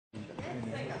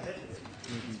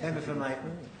Member for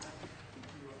Maitland.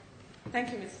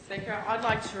 Thank you, Mr Speaker. I'd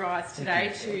like to rise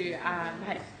today to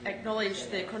acknowledge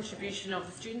the contribution of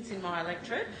the students in my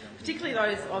electorate, particularly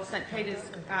those of St Peter's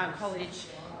College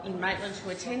in Maitland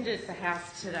who attended the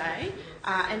House today,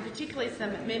 and particularly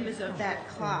some members of that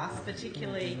class,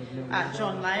 particularly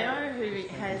John Leao,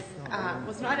 who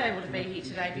was not able to be here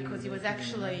today because he was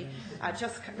actually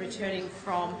just returning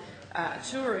from a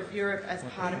tour of Europe as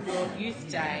part of World Youth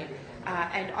Day.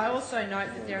 And I also note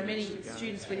that there are many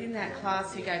students within that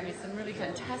class who gave me some really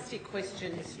fantastic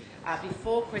questions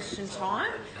before question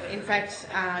time. In fact,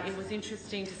 it was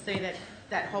interesting to see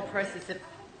that whole process of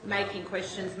making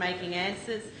questions, making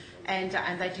answers, and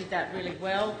they did that really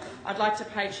well. I'd like to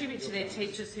pay tribute to their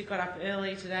teachers who got up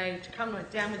early today to come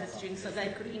down with the students so they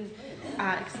could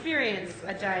experience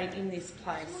a day in this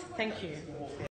place. Thank you.